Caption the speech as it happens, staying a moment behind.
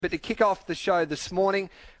But to kick off the show this morning,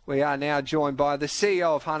 we are now joined by the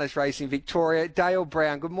CEO of Harness Racing Victoria, Dayle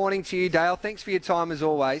Brown. Good morning to you, Dayle. Thanks for your time as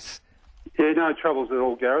always. Yeah, no troubles at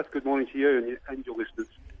all, Gareth. Good morning to you and your listeners.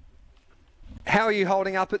 How are you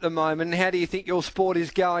holding up at the moment, and how do you think your sport is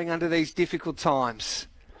going under these difficult times?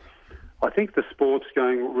 I think the sport's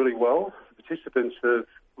going really well. The participants have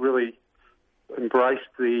really embraced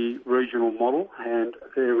the regional model and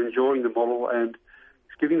they're enjoying the model, and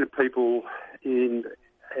it's giving the people in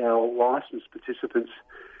our licensed participants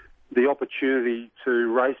the opportunity to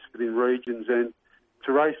race within regions and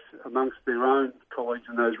to race amongst their own colleagues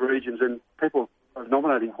in those regions. And people are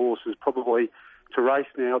nominating horses probably to race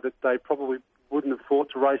now that they probably wouldn't have thought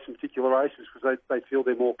to race in particular races because they feel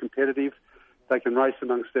they're more competitive. They can race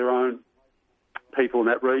amongst their own people in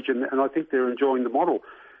that region, and I think they're enjoying the model.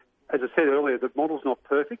 As I said earlier, the model's not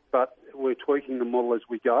perfect, but we're tweaking the model as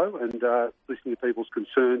we go and listening to people's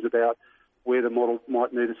concerns about where the model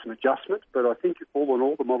might need some adjustment. But I think all in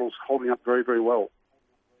all, the model's holding up very, very well.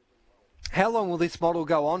 How long will this model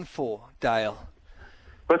go on for, Dayle?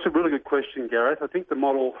 That's a really good question, Gareth. I think the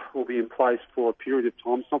model will be in place for a period of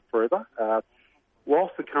time. It's not forever.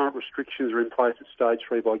 Whilst the current restrictions are in place at stage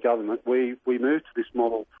 3 by government, we moved to this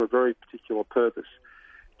model for a very particular purpose.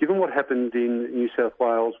 Given what happened in New South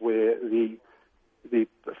Wales, where the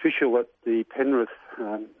official at the Penrith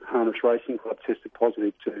Harness Racing Club tested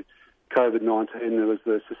positive to COVID-19, there was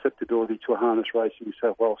the susceptibility to a Harness Racing New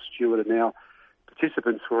South Wales steward, and now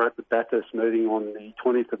participants were at the Bathurst meeting on the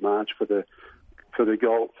 20th of March for the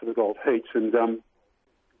gold heats, and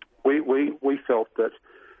we felt that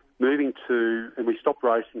moving to, and we stopped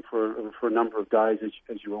racing for a number of days,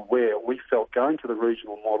 as you're aware. We felt going to the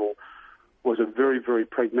regional model was a very, very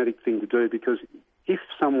pragmatic thing to do, because if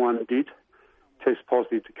someone did test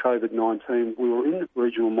positive to COVID-19, we were in the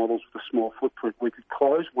regional models with a small footprint. We could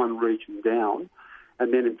close one region down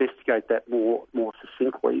and then investigate that more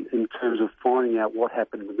succinctly in terms of finding out what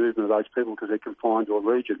happened in the movement of those people because they're confined to a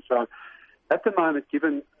region. So at the moment,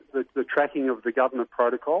 given the tracking of the government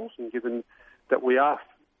protocols and given that we are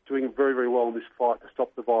doing very, very well in this fight to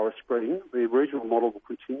stop the virus spreading, the regional model will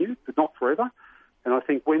continue, but not forever. And I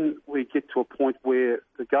think when we get to a point where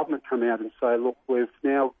the government come out and say, look, we've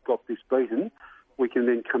now got this beaten, we can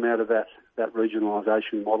then come out of that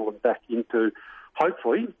regionalisation model and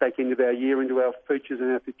hopefully back into our year, into our features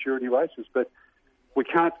and our futurity races. But we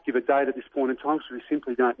can't give a date at this point in time because we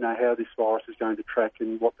simply don't know how this virus is going to track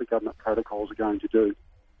and what the government protocols are going to do.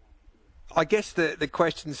 I guess the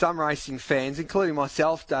question some racing fans, including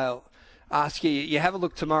myself, Dayle, ask you, you have a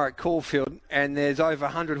look tomorrow at Caulfield and there's over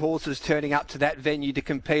 100 horses turning up to that venue to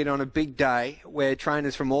compete on a big day where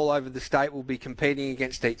trainers from all over the state will be competing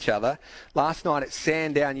against each other. Last night at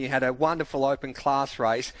Sandown you had a wonderful open class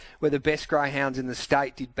race where the best greyhounds in the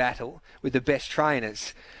state did battle with the best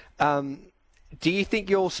trainers. Do you think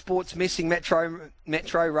your sport's missing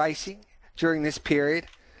metro racing during this period?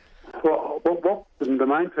 Well, the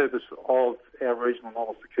main purpose of our regional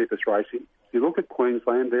model is to keep us racing. If you look at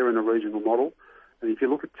Queensland, they're in a regional model. And if you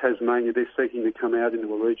look at Tasmania, they're seeking to come out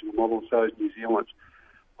into a regional model, and so is New Zealand.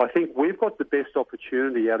 I think we've got the best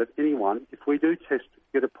opportunity out of anyone. If we do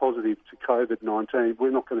get a positive to COVID-19, we're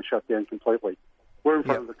not going to shut down completely. We're in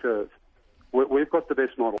front of the curve. We've got the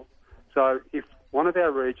best model. So if one of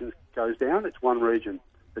our regions goes down, it's one region.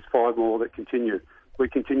 There's 5 more that continue. We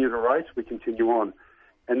continue to race, we continue on.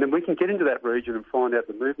 And then we can get into that region and find out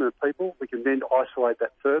the movement of people. We can then isolate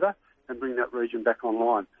that further and bring that region back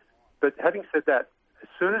online. But having said that, as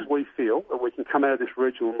soon as we feel that we can come out of this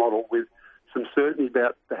regional model with some certainty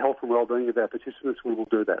about the health and well-being of our participants, we will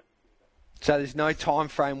do that. So there's no time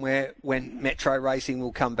frame when metro racing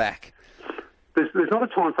will come back? There's not a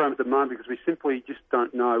time frame at the moment because we simply just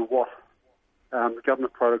don't know what the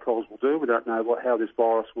government protocols will do. We don't know how this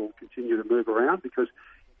virus will continue to move around, because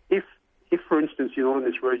if, for instance, you're not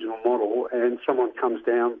in this regional model and someone comes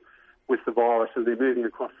down with the virus and they're moving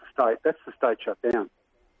across the state, that's the state shut down.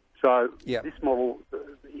 So This model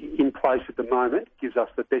in place at the moment gives us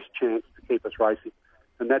the best chance to keep us racing.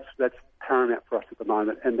 And that's paramount for us at the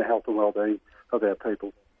moment, and the health and well-being of our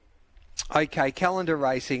people. Okay, calendar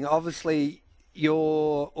racing. Obviously,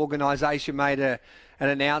 your organisation made an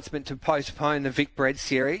announcement to postpone the Vic Bred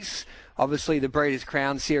Series. Obviously, the Breeders'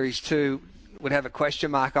 Crown Series 2 would have a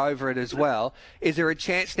question mark over it as well. Is there a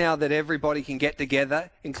chance now that everybody can get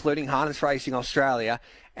together, including Harness Racing Australia,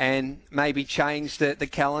 and maybe change the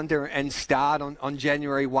calendar and start on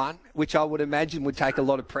January 1, which I would imagine would take a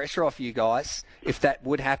lot of pressure off you guys if that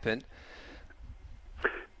would happen?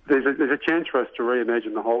 There's a chance for us to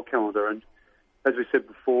reimagine the whole calendar, and as we said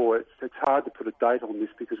before, it's hard to put a date on this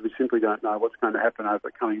because we simply don't know what's going to happen over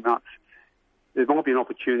the coming months. there might be an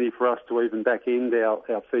opportunity for us to even back end our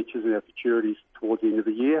features and our futurities towards the end of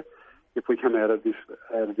the year if we come out of this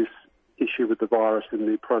issue with the virus and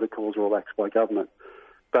the protocols are relaxed by government.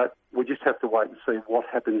 But we just have to wait and see what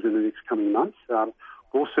happens in the next coming months.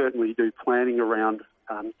 We'll certainly do planning around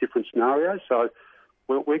different scenarios. So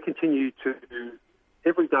we'll continue to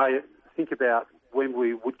every day think about when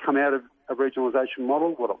we would come out of a regionalisation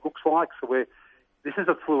model, what it looks like. So this is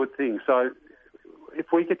a fluid thing. So if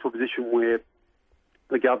we get to a position where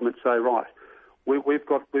the government say, right, we've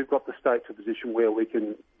got the state to a position where we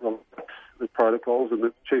can relax the protocols, and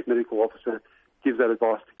the Chief Medical Officer gives that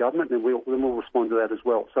advice to government, and we'll respond to that as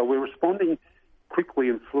well. So we're responding quickly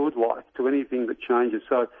and fluid-like to anything that changes.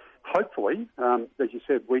 So hopefully, as you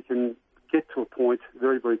said, we can get to a point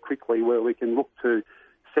very, very quickly where we can look to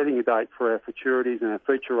setting a date for our futurities and our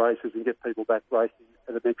feature races and get people back racing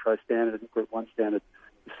at a Metro standard and Group 1 standard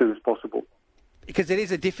as soon as possible. Because it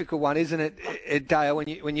is a difficult one, isn't it, Dale?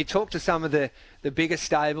 When you talk to some of the bigger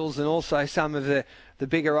stables and also some of the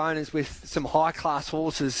bigger owners with some high-class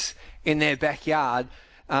horses in their backyard,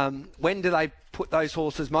 when do they put those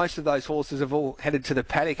horses? Most of those horses have all headed to the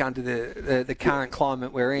paddock under the current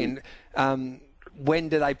climate we're in. When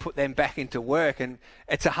do they put them back into work? And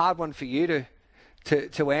it's a hard one for you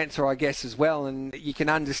to answer, I guess, as well. And you can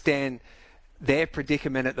understand their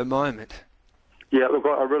predicament at the moment. Yeah, look,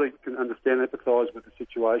 I really can understand, empathise with the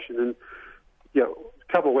situation. And,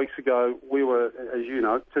 a couple of weeks ago, we were, as you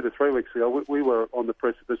know, 2 to 3 weeks ago, we were on the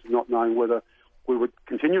precipice of not knowing whether we would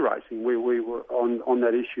continue racing. We were on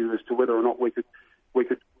that issue as to whether or not we could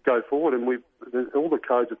go forward. And all the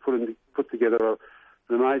codes have put together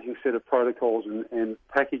an amazing set of protocols and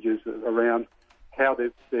packages around how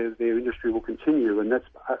their industry will continue. And that's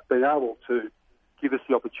been able to give us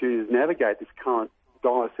the opportunity to navigate this current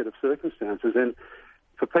dire set of circumstances. And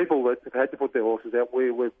for people that have had to put their horses out, we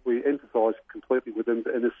empathise completely with them.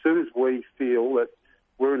 And as soon as we feel that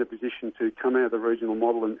we're in a position to come out of the regional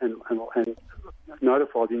model and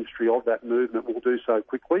notify the industry of that movement, we'll do so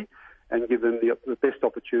quickly and give them the best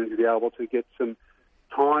opportunity to be able to get some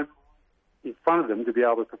time in front of them to be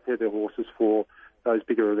able to prepare their horses for those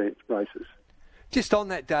bigger event races. Just on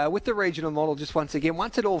that, Dale, with the regional model, just once again,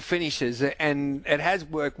 once it all finishes, and it has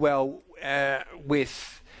worked well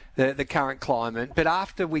with the current climate, but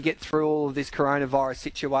after we get through all of this coronavirus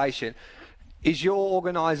situation, is your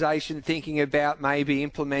organisation thinking about maybe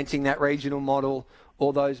implementing that regional model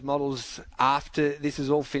or those models after this is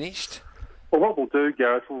all finished? Well, what we'll do,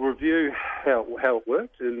 Gareth, we'll review how it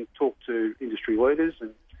worked and talk to industry leaders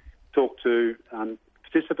and talk to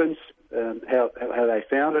participants, how they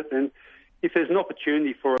found it. And if there's an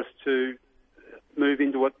opportunity for us to move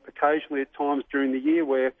into it occasionally at times during the year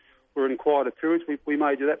where we're in quieter periods, we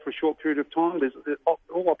may do that for a short period of time.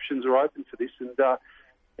 All options are open to this, and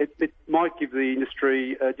it might give the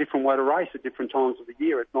industry a different way to race at different times of the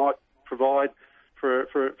year. It might provide for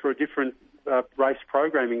a different race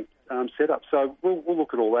programming setup. So we'll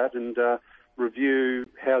look at all that and review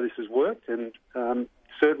how this has worked, and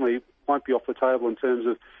certainly won't be off the table in terms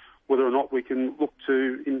of whether or not we can look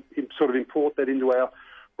to import that into our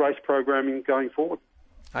race programming going forward.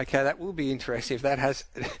 Okay, that will be interesting if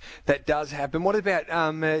that does happen. What about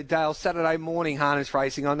Dale, Saturday morning harness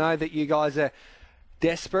racing? I know that you guys are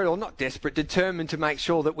determined to make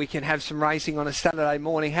sure that we can have some racing on a Saturday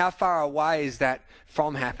morning. How far away is that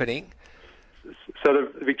from happening? So the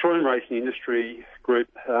Victorian Racing Industry Group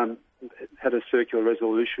had a circular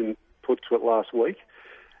resolution put to it last week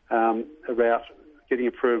about getting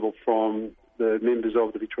approval from the members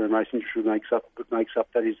of the Victorian Racing Industry makes up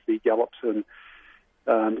that is the Gallops and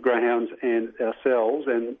Greyhounds and ourselves,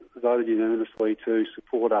 and voted unanimously to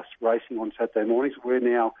support us racing on Saturday mornings. We're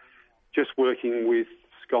now just working with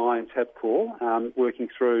Sky and Tabcorp, working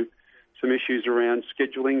through some issues around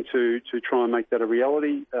scheduling to try and make that a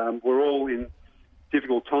reality. We're all in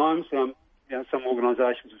difficult times. Some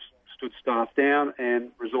organisations have stood staff down,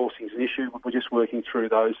 and resourcing is an issue. We're just working through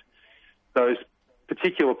those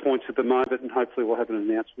particular points at the moment, and hopefully we'll have an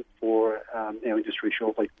announcement for our industry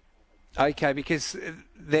shortly. Okay, because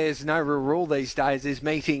there's no real rule these days. There's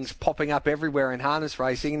meetings popping up everywhere in harness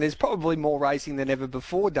racing, and there's probably more racing than ever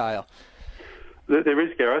before, Dale. There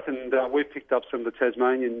is, Gareth, and we've picked up some of the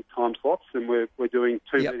Tasmanian time slots, and we're doing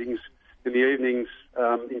two meetings in the evenings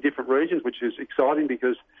in different regions, which is exciting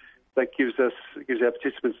because that gives our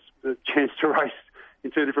participants a chance to race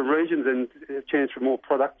in two different regions and a chance for more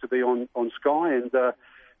product to be on Sky, and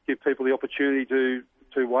give people the opportunity to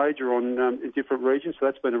wager on in different regions. So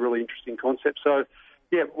that's been a really interesting concept. So,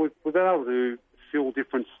 yeah, we've been able to fill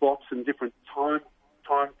different slots and different time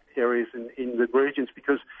areas in the regions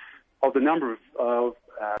because of the number of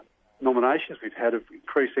nominations we've had have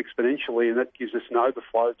increased exponentially, and that gives us an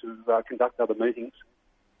overflow to conduct other meetings.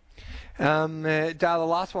 Dayle, the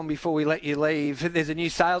last one before we let you leave. There's a new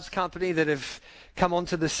sales company that have come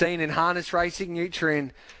onto the scene in harness racing,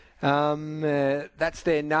 Nutrien. That's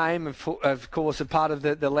their name, of course, a part of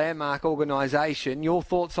the Landmark organisation. Your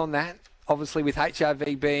thoughts on that? Obviously, with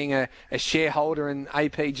HRV being a shareholder in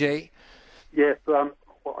APG. Yes, I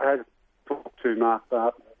had talked to Mark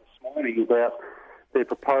Barton this morning about their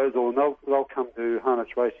proposal, and they'll come to Harness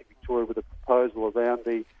Racing Victoria with a proposal around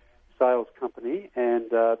the sales company and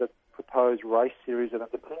the proposed race series that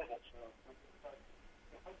underpins it.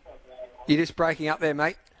 You're just breaking up there,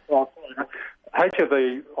 mate. Oh,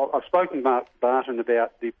 HRV, I've spoken to Mark Barton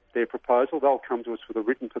about their proposal. They'll come to us with a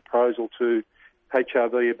written proposal to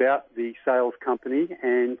HRV about the sales company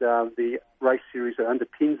and the race series that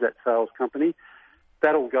underpins that sales company.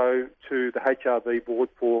 That'll go to the HRV board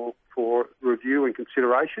for review and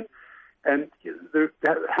consideration. And the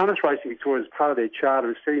Harness Racing Victoria, as part of their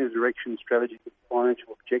charter, is setting the direction, strategy, and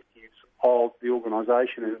financial objectives of the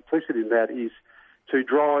organisation. And implicit in that is to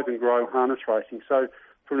drive and grow harness racing. So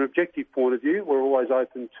from an objective point of view, we're always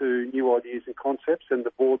open to new ideas and concepts, and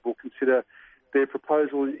the board will consider their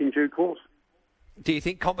proposal in due course. Do you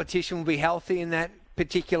think competition will be healthy in that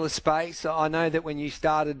particular space? I know that when you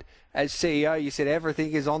started as CEO, you said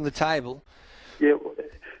everything is on the table. Yeah,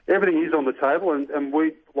 everything is on the table, and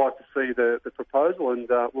we'd like to see the proposal, and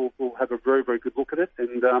we'll have a very, very good look at it.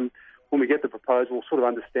 And when we get the proposal, we'll sort of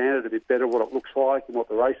understand it a bit better, what it looks like and what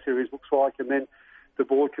the race series looks like, and then the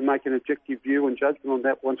board can make an objective view and judgment on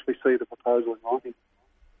that once we see the proposal in writing.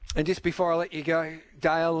 And just before I let you go,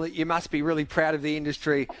 Dayle, you must be really proud of the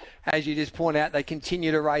industry. As you just point out, they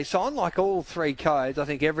continue to race on like all three codes. I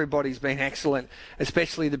think everybody's been excellent,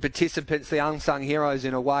 especially the participants, the unsung heroes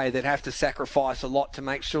in a way that have to sacrifice a lot to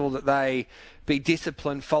make sure that they be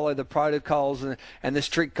disciplined, follow the protocols and the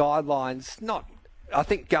strict guidelines. I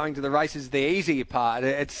think going to the races is the easier part.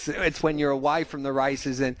 It's when you're away from the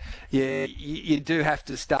races and you do have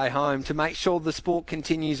to stay home to make sure the sport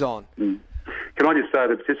continues on. Mm. Can I just say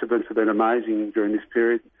the participants have been amazing during this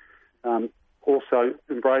period. Also,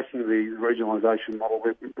 embracing the regionalisation model,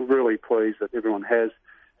 we're really pleased that everyone has.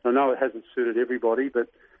 I know it hasn't suited everybody, but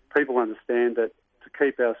people understand that to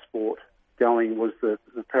keep our sport going was the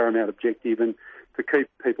paramount objective, and to keep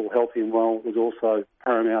people healthy and well was also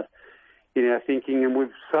paramount in our thinking. And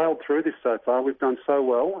we've sailed through this so far. We've done so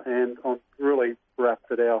well, and I'm really rapt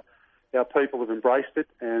that our people have embraced it,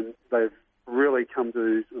 and they've really come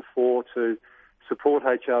to the fore to support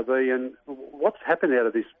HRV. And what's happened out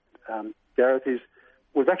of this, Gareth, is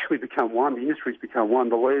we've actually become one. The industry's become one.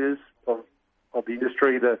 The leaders of the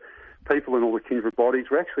industry, the people in all the kindred bodies,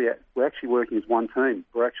 we're actually working as one team.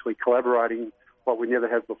 We're actually collaborating like we never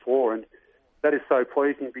have before, and that is so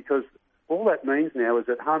pleasing, because all that means now is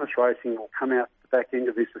that harness racing will come out the back end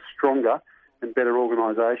of this a stronger and better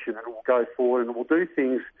organisation, and it will go forward and it will do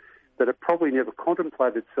things that it probably never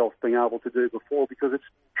contemplated itself being able to do before, because it's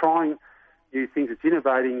trying new things, it's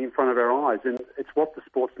innovating in front of our eyes, and it's what the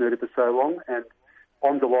sport's needed for so long, and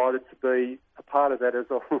I'm delighted to be a part of that as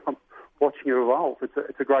I'm watching it evolve.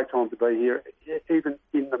 It's a great time to be here, even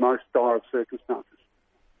in the most dire of circumstances.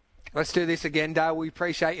 Let's do this again, Dayle. We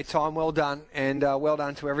appreciate your time. Well done, and well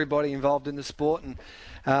done to everybody involved in the sport.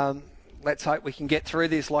 And let's hope we can get through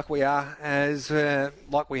this like we have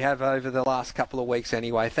over the last couple of weeks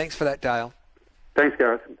anyway. Thanks for that, Dayle. Thanks,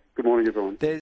 Gareth. Good morning, everyone.